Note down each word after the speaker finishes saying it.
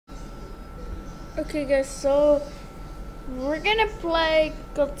Okay guys, so we're gonna play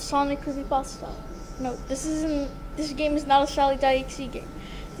Sonic Creepypasta. No, this game is not a Sally.exe game.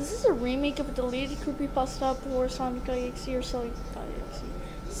 This is a remake of a deleted Creepypasta for Sonic.exe or Sally.exe.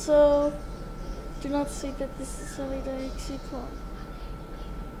 So do not say that this is Sally.exe clone.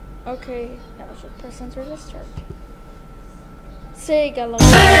 Okay, now I should press enter to start. Sega logo.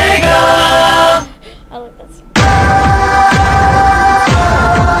 Sega! I like that song.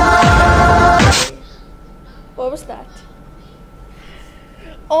 What was that?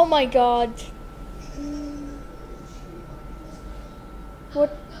 Oh my god.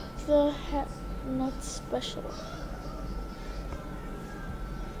 What the heck? Not special.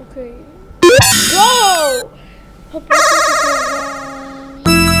 Okay. Go! Hope you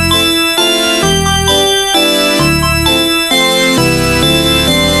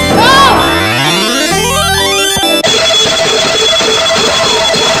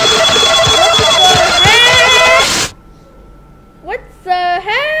What the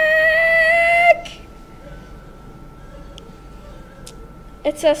heck?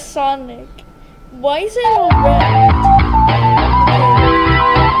 It says Sonic. Why is it all red?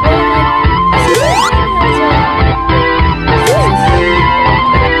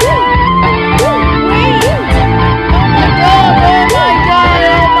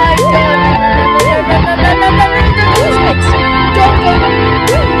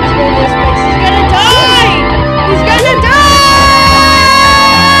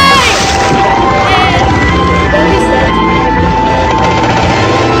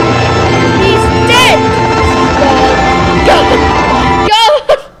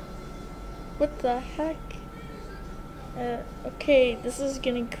 What the heck? Okay, this is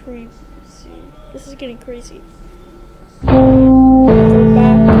getting crazy. This is getting crazy. Go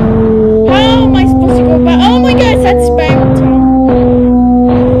back. How am I supposed to go back? Oh my god, it's that spam time.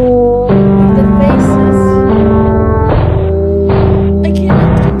 The faces. I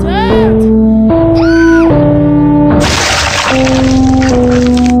cannot get that.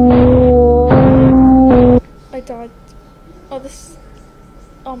 I died. Oh, this.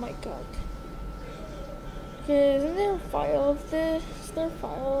 Oh my god. Okay, isn't there a file of this? Is there a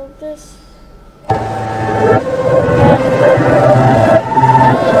file of this? Oh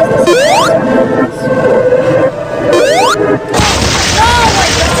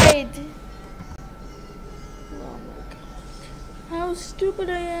my god! Oh my god. How stupid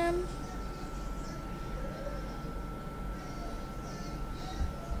I am.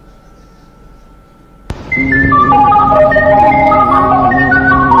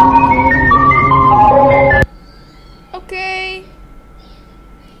 Okay,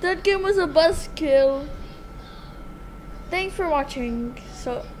 that game was a buzzkill. Thanks for watching.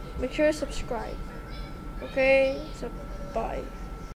 So make sure to subscribe. Okay, so bye.